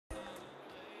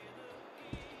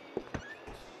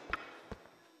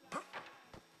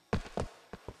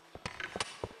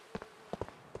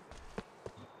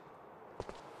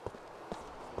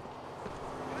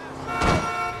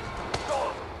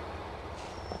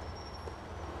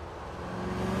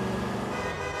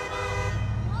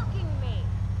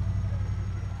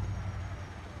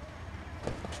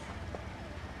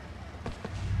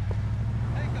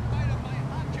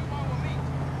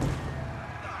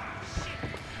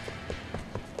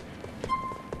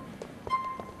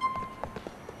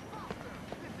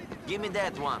Give me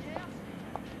that one.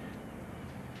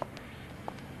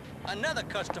 Another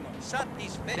customer,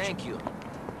 Southeast Fish. Thank you.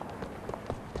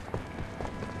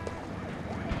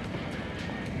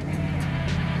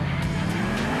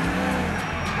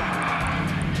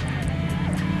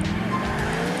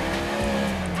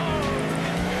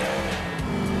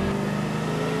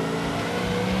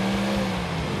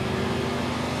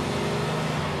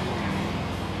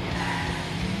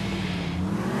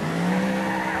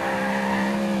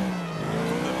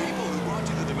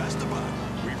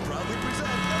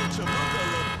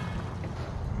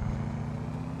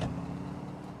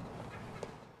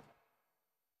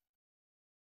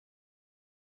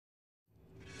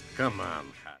 Come on,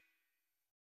 Hat.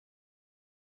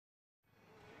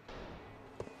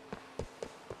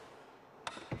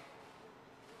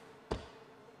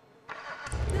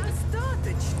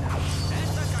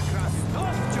 Это как раз то,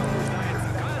 в чем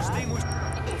нуждается каждый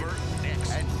мужчина. Over,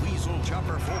 next, and weasel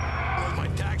chopper full. With my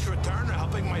tax return or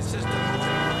helping my sister move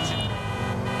her merchant.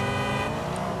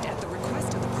 At the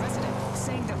request of the president,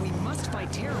 saying that we must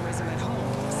fight terrorism at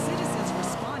home, citizens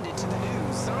responded to the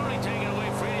news. They're only taking away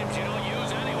freedoms you don't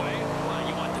use anyway. Well,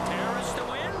 you want the terrorists to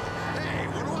win? Hey,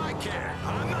 what do I care?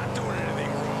 I'm not doing anything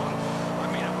wrong. I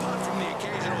mean, apart from the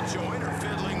occasional joint or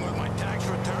fiddling with my tax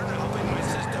return or helping my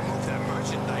sister move that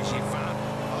merchandise she found.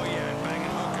 Oh yeah, and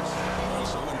banging hookers.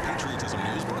 Also in patriotism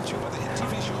news brought to you by the hit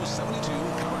TV show 72,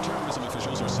 counterterrorism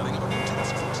officials are setting up a new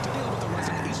task force to deal with the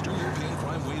rising Eastern European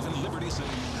crime wave in Liberty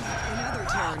City. In other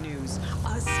terror news,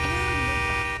 a scary...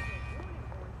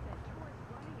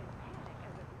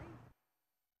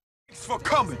 Thanks for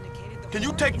coming. Can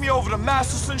you take me over to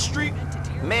Masterson Street?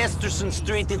 Masterson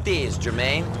Street it is,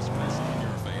 Jermaine. I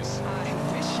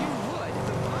wish you would.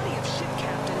 The body of ship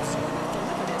captain Sorba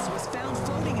Philippidis was found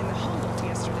floating in the Humboldt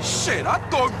yesterday. Shit, I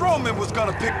thought Roman was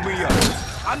gonna pick me up.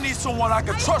 I need someone I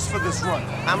can trust for this run.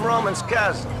 I'm Roman's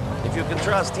cousin. If you can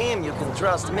trust him, you can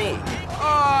trust me.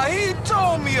 He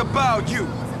told me about you.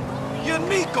 You're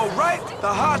Nico, right? The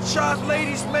hotshot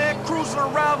ladies man cruising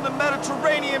around the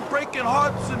Mediterranean breaking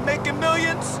hearts and making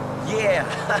millions? Yeah,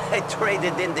 I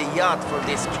traded in the yacht for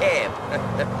this cab.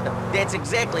 That's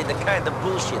exactly the kind of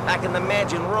bullshit I can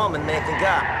imagine Roman making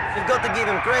up. You've got to give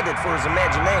him credit for his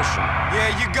imagination.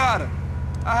 Yeah, you got it.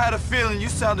 I had a feeling you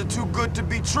sounded too good to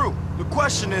be true. The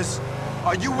question is,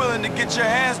 are you willing to get your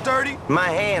hands dirty? My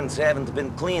hands haven't been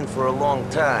clean for a long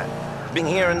time. Been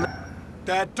hearing...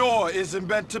 That door isn't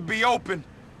meant to be open.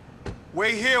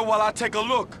 Wait here while I take a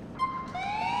look.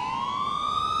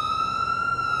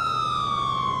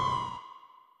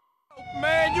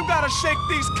 Man, you gotta shake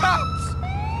these cops!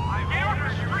 I'm here on the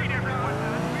street, everyone.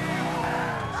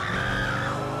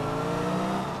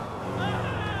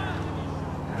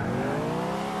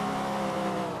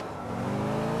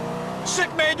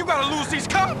 Shit, man, you gotta lose these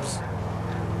cops!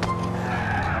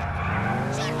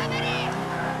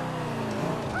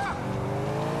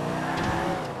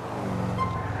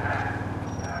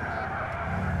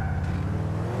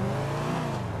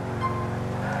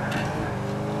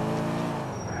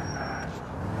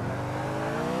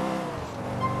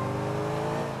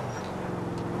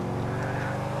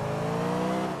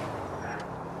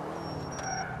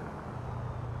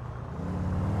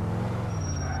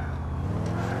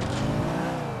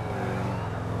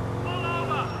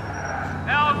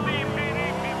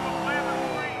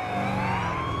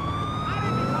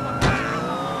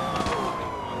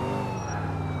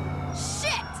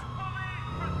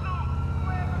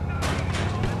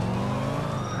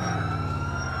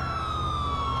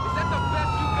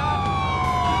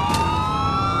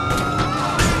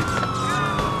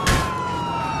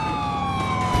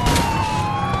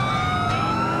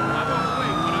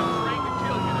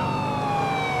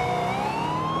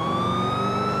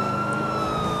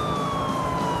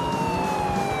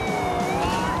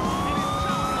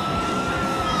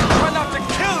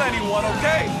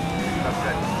 Okay?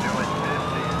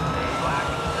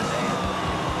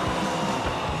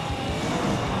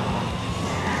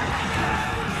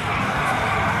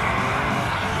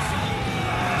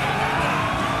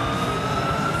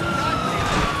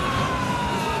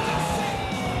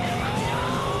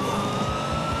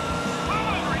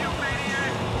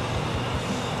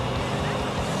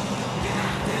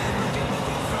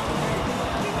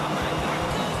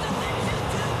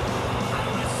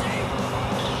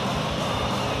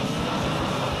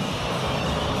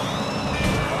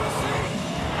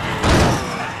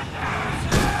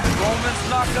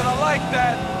 Not gonna like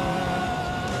that.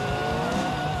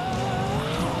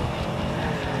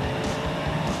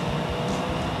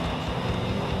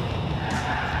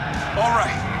 All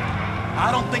right.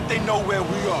 I don't think they know where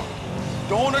we are.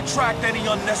 Don't attract any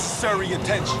unnecessary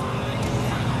attention.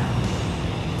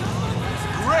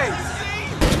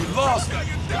 lost.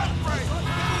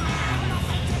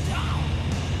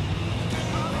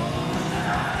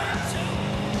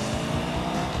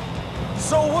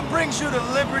 So what brings you to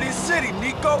Liberty City,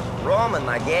 Nico? Roman,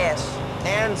 I guess.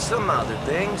 And some other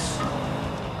things.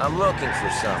 I'm looking for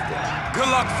something. Good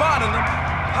luck finding them.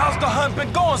 How's the hunt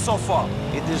been going so far?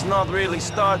 It has not really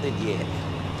started yet.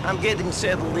 I'm getting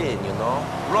settled in, you know.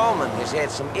 Roman has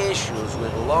had some issues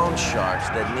with loan sharks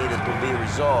that needed to be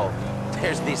resolved.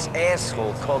 There's this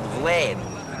asshole called Vlad,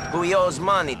 who he owes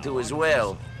money to as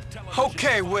well.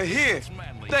 Okay, we're here.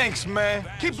 Thanks, man.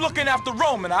 Keep looking after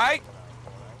Roman, all right?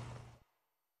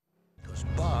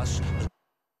 Boss, an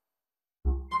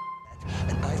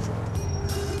eye for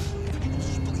and a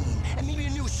spleen, and maybe a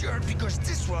new shirt because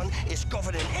this one is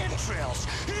covered in entrails.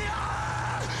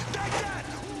 Yeah! Like that!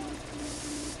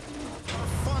 A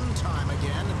fun time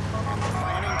again in the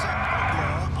fighting to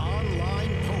outlaw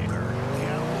online poker. The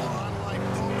outlaw online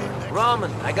poker. Next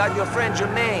Roman, I got your friend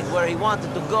Jermaine where he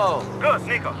wanted to go. Good,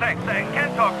 Nico, thanks.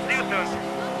 Can't talk. See you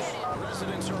soon.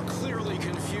 residents are clearly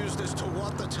confused as to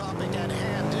what the topic at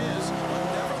hand is, but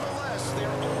nevertheless,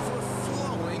 they're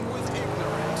overflowing with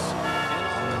ignorance.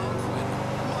 In Algonquin,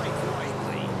 Mike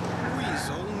Whiteley,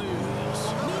 Weasel News.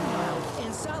 Meanwhile,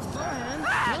 in South Bohan,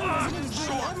 one resident is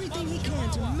doing everything he can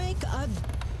to make a...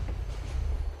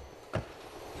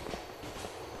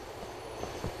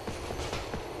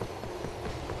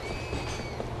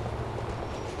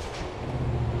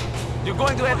 You're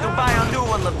going to have to buy a new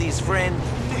one of these, friend.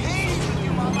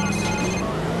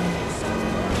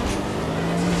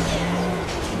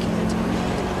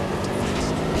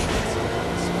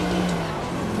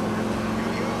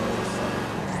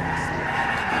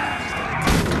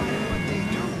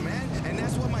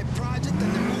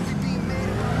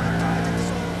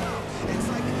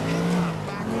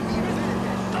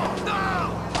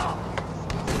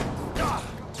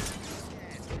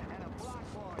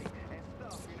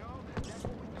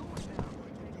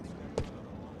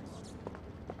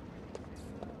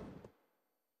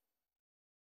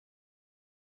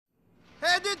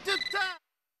 Headed to town!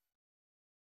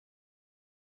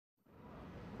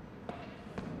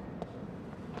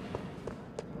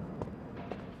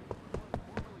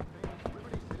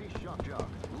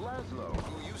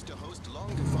 Who used to host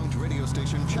long-defunct radio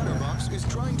station Chatterbox, is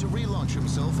trying to relaunch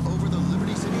himself over the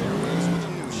Liberty City airways with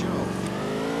a new show.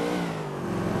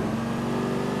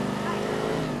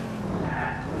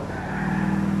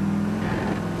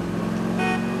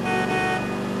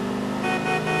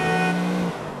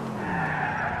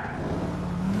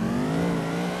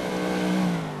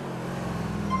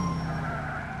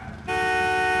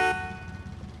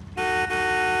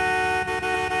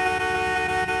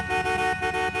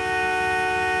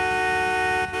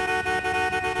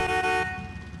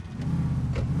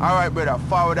 All right, brother.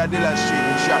 Forward at Dillon Street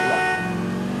in Shatlock.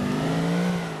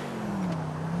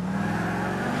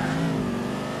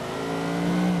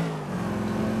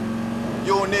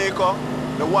 Yo, Nico,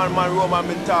 the one man Roman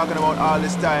been talking about all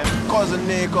this time. Cousin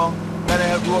Nico, gonna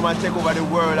help Roman take over the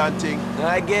world and thing.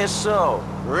 I guess so.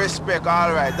 Respect,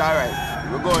 all right, all right.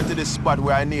 We're going to the spot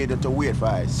where I need you to wait for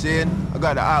us. See? I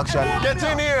got the action. Get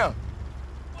in here!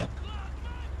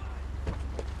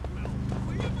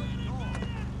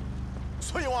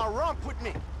 So you want to romp with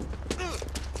me?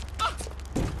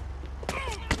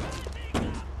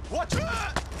 Watch it!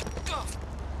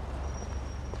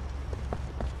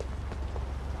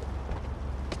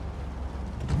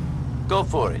 Go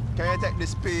for it. Can you take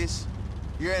this piece?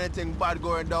 Hear anything bad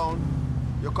going down?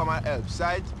 You come and help,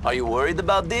 sight? Are you worried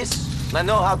about this? I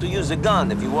know how to use a gun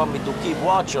if you want me to keep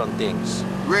watch on things.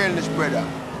 Realness, brother.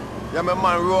 You're my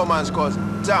man Roman's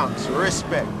cousin. Thanks,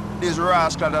 respect. This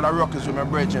rascal that I ruckus with my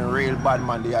brethren, real bad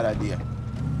man the other day.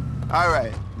 All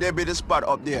right, there be the spot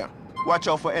up there. Watch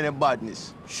out for any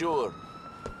badness. Sure.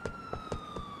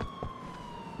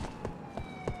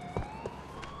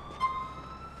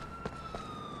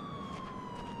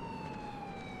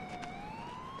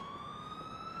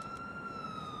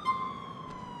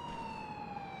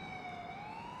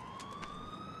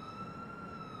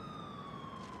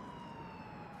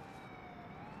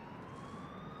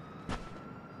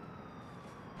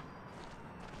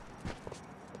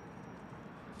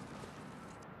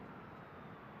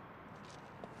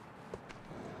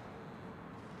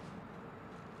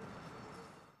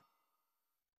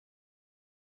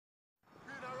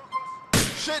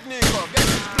 Shit, Nico, get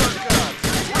this blood clot.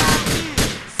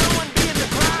 Someone be in the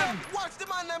crowd! Watch the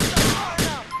man them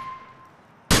now!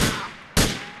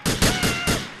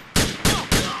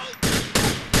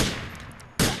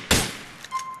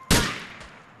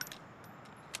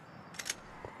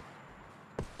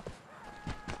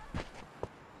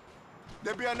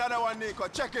 There be another one, Nico.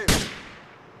 Check it.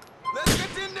 Let's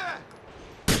get in there.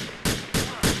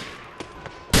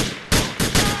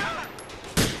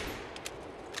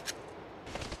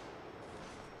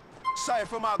 Sorry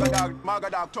for Margadog.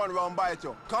 Margadog turn around bite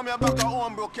you. Come here back to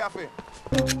Homebrew Cafe.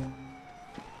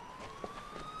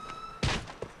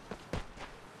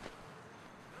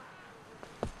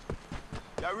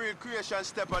 Your real creation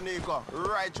step on Nico.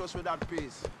 Righteous with that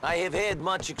piece. I have had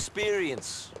much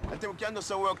experience. I think we can do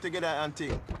some work together,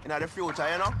 Auntie. In the future,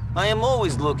 you know? I am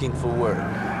always looking for work,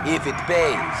 if it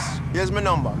pays. Here's my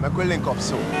number. Make we link up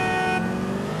soon.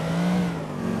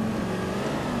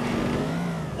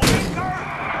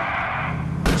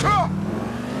 Sure.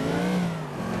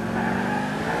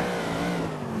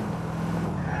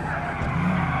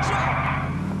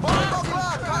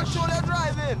 Control your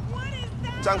driving. What is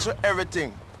that? Thanks for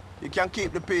everything. You can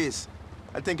keep the peace.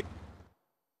 I think...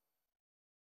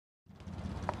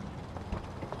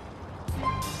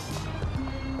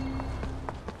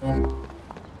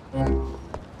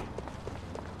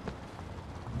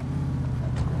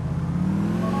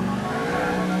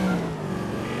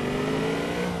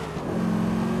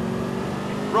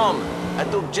 Roman, I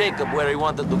took Jacob where he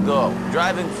wanted to go.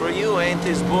 Driving for you ain't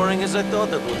as boring as I thought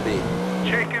it would be.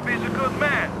 Jacob is a good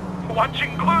man.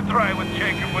 Watching glue dry with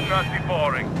Jacob would not be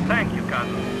boring. Thank you,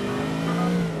 cousin.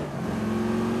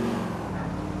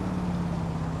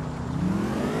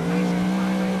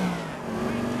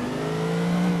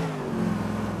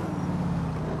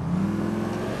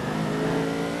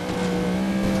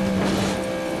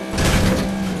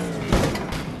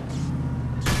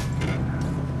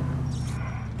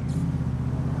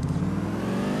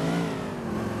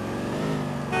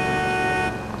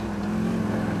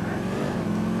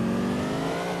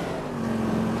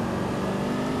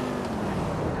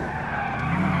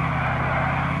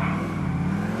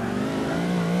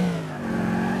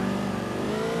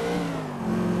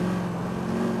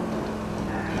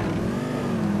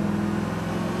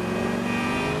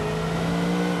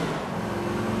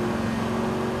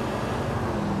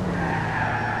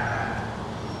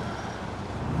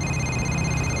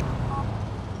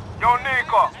 Yo,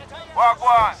 Nico. Walk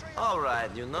on. All right,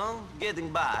 you know,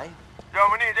 getting by. Yo,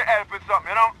 we need your help with something,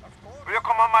 you know? Will you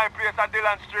come on my place at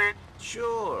Dillon Street?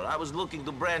 Sure, I was looking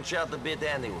to branch out a bit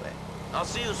anyway. I'll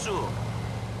see you soon.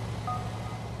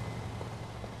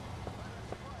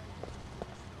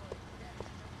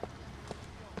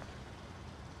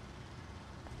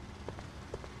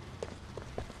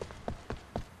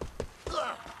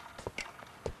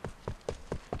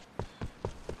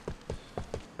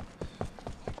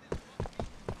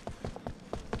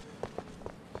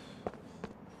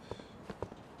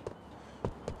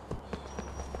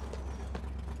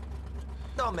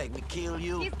 Don't make me kill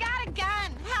you. He's got a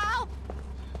gun! Help!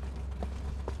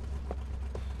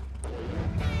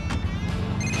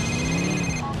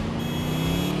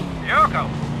 Yoko,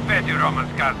 fed you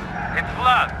Roman's cousin. It's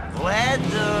Vlad. Vlad,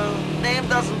 name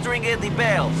doesn't ring any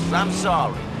bells. I'm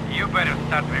sorry. You better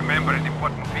start remembering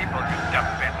important people, you dumb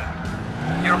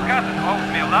peasant. Your cousin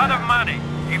owes me a lot of money.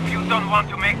 If you don't want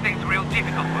to make things real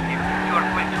difficult for him, you are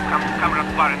going to come to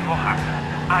Cameron's bar in Mohawk.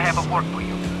 I have a work for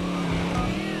you.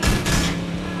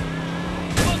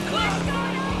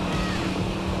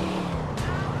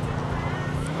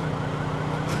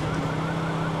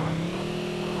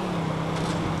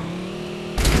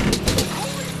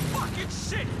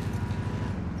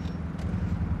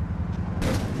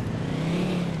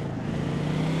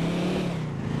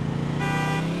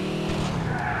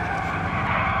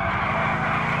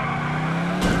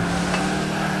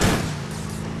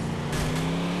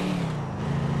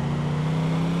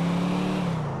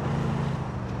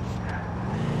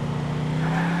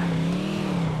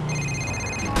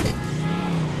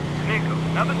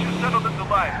 Now that you've settled into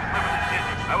life and live in the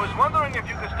city, I was wondering if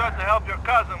you could start to help your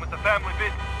cousin with the family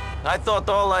business. I thought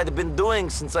all I'd been doing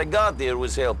since I got here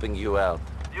was helping you out.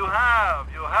 You have,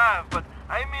 but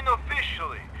I mean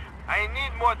officially. I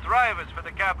need more drivers for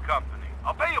the cab company.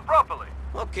 I'll pay you properly.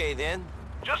 Okay, then.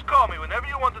 Just call me whenever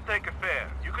you want to take a fare.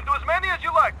 You can do as many as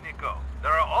you like, Nico.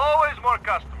 There are always more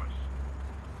customers.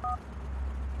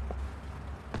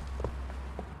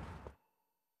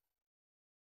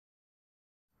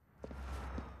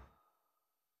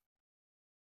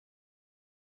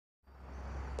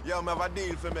 Yo, I have a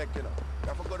deal for make, you know. You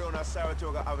have to go down to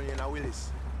Saratoga Avenue in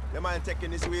Willis. You mind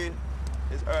taking this wheel?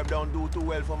 This herb don't do too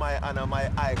well for my hand and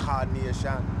my eye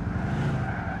coordination.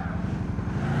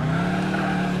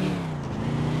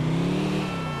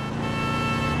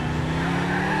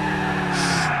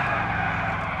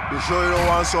 You sure you don't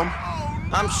want some?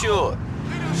 I'm sure.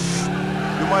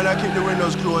 You might not keep the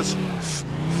windows closed.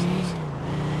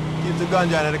 Keep keep the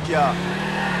ganja in the car.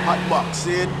 Hot box,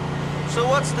 see it? So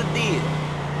what's the deal?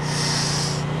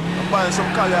 I'm buying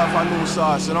some color off a new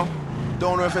sauce, you know?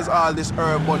 Don't know if it's all this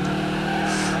herb, but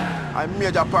I'm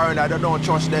major paranoid, I don't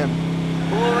trust them.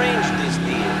 Who arranged this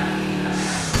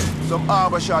deal? Some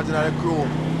harbor shots in the crew.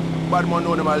 Bad man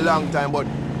know them a long time, but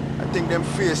I think them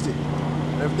faced it.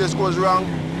 And if this goes wrong,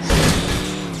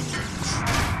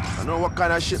 I know what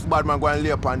kind of shit bad man going to lay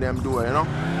upon them door, you know?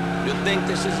 You think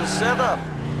this is a setup?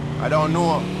 I don't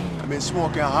know. I've been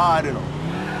smoking hard, you know.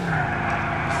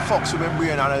 Fucks with my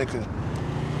brain a little.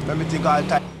 Let me think all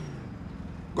time.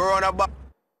 Go round the back.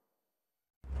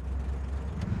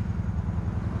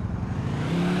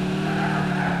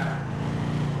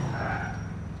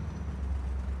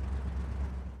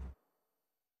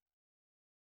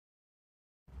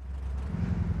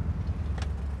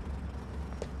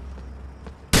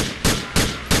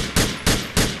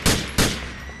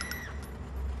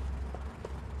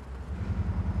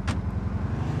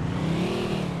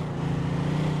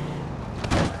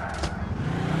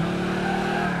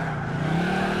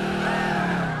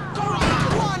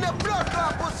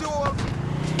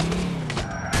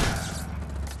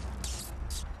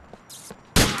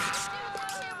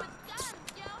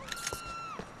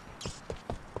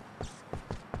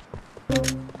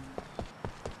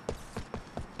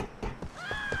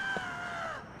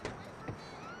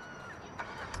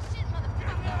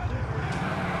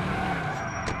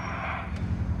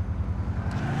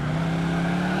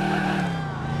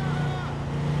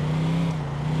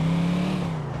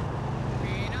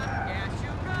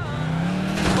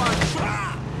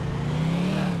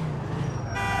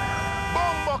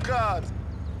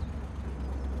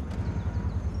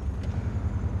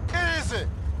 Easy.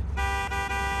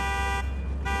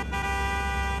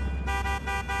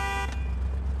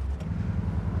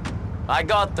 I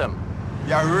got them.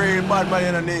 You're a real bad man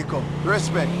in a Nico.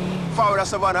 Respect. Forward of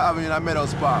Savannah Avenue in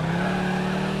Meadows Park.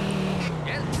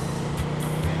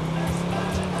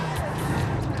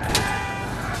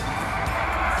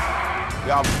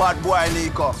 You're a bad boy,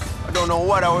 Nico. I don't know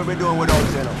what I will be doing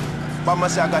without you, know. But I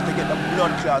say I got to get the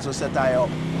blood clots to set I up.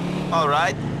 All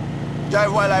right.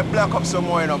 Drive while I black up some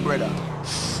more, you know, brother.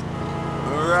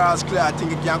 Rascal, I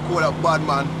think you can call a bad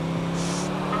man.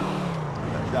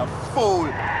 That's a fool.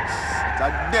 It's a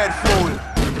dead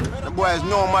fool. The boy is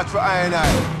no match for I and I.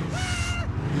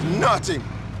 He's nothing.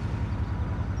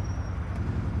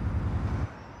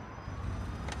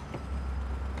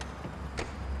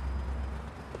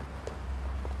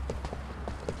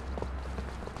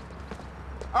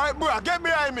 All right, bro, get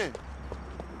behind me.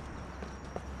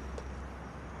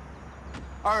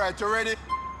 All right, you ready?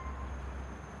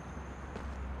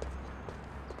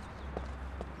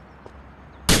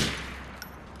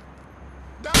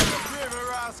 Down the gravy,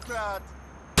 rascal.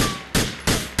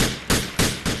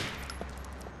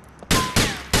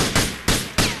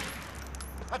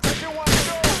 I think you want to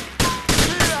go.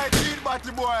 Feel like eat,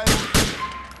 batty boy.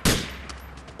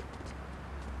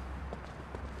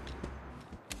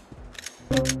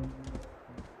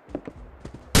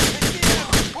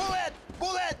 Bullet!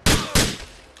 Bullet!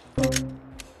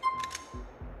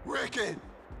 Wicked.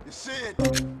 You see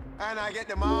it? And I get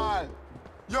them all.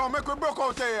 Yo, make we broke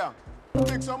out here.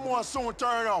 Think some more soon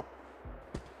turn up.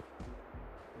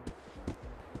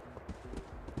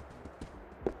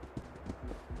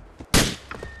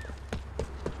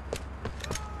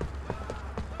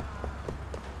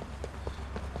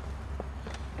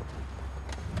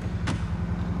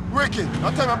 Ricky,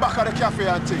 I'll tell me back at the cafe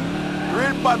and thing.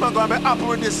 Real bad man gonna be happy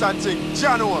with this and thing.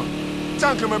 Jano,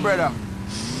 thank you, my brother.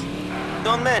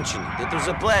 Don't mention it. It was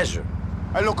a pleasure.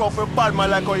 I look out for bad man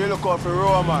like how you look out for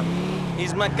Roman.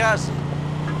 He's my cousin.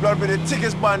 Blood be the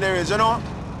thickest band there is, you know?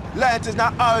 Light is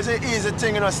not always an easy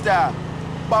thing in a style.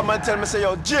 Bad man tell me, say,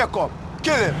 yo, Jacob,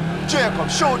 kill him. Jacob,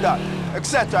 show that,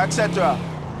 etc., etc.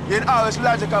 You ain't always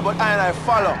logical, but I and I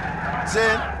follow.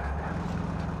 See?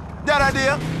 That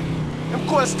idea? Them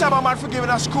cold stab a man for giving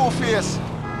a screw face.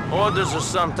 Orders are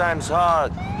sometimes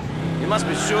hard. You must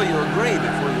be sure you agree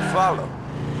before you follow.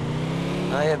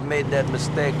 I have made that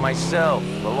mistake myself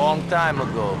a long time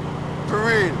ago. For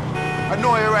real. I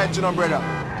know you're right, you know, brother.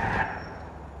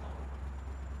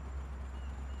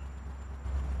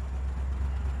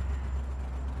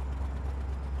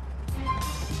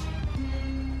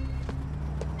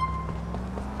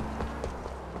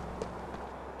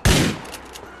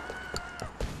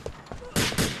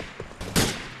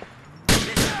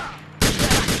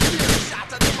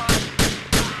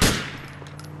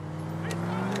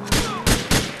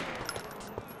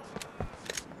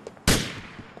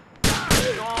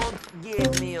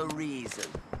 Give me a reason.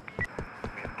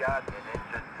 We've got an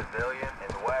injured civilian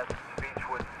in West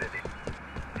Beechwood City.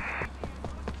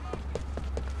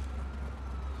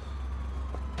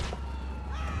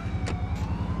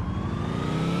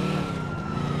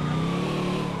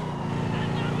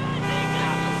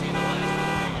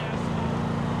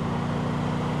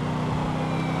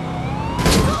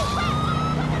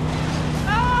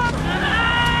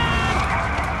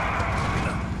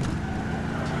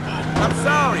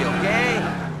 hurry, okay?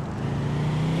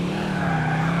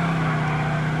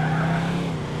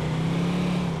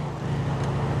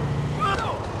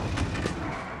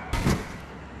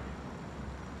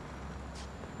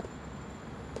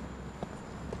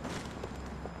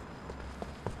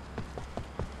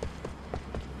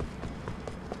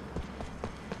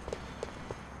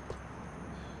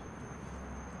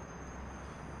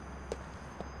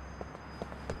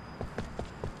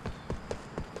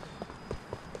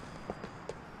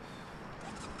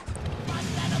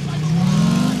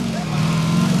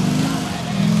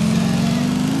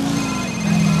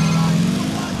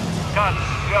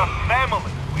 We are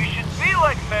family. We should be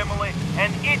like family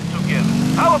and eat together.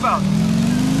 How about it?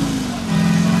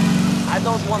 I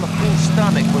don't want a full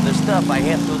stomach for the stuff I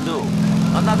have to do.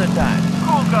 Another time.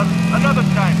 Cool, cousin. Another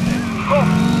time then. Go.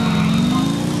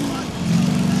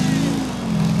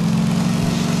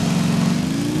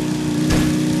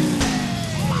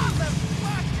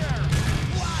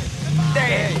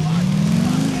 Damn!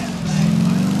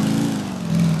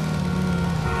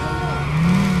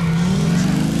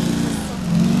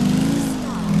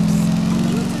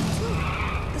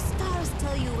 The stars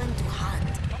tell you when to hunt.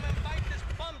 Come and bite this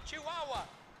bum chihuahua.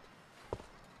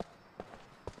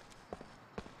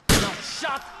 Now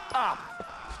shut up!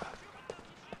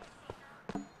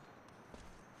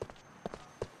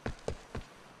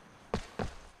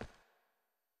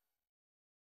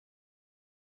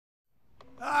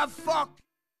 Ah, fuck!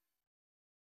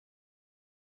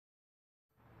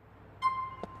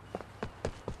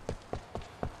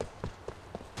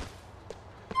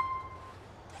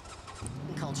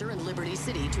 Culture in Liberty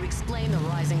City to explain the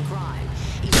rising crime.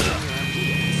 Eastern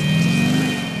Europeans.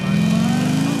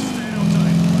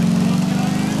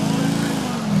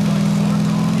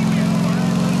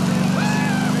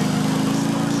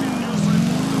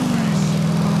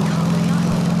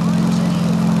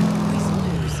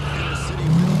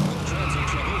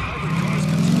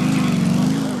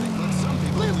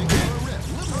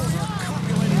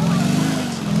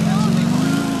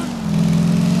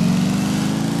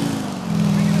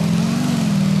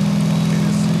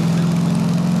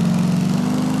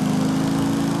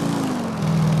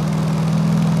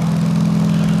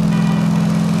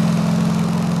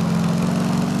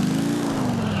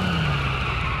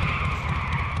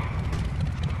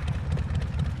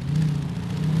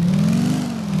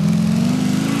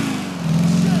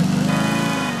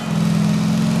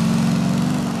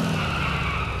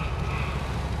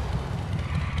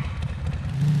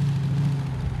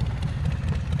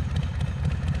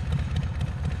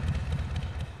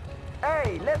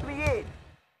 Hey, let me in!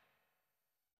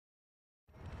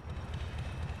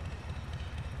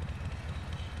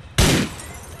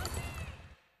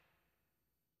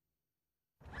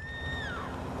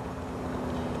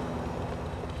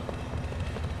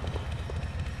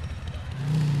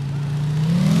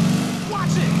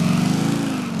 Watch it!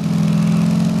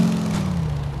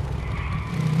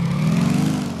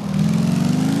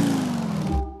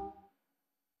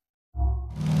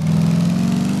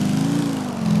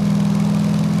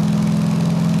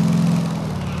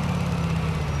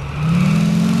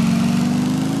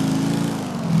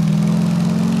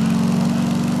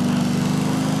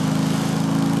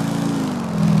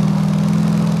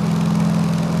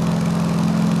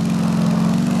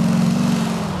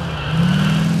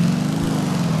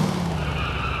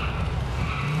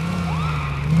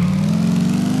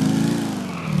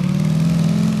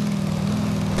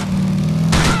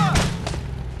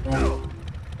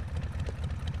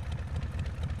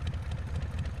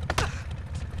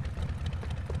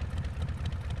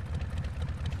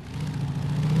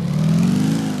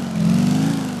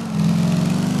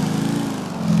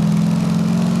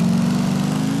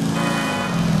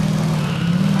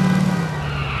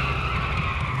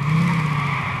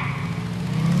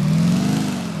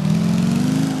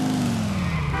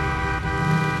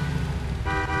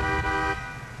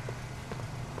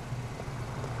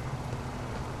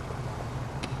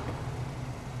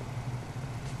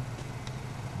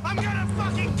 I'm gonna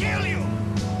fucking kill you!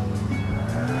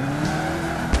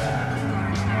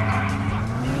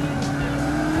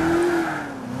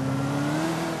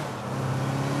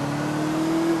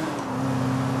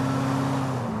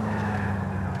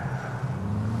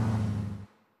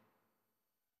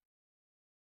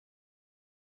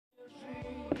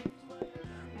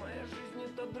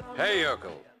 Hey,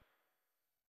 Uncle.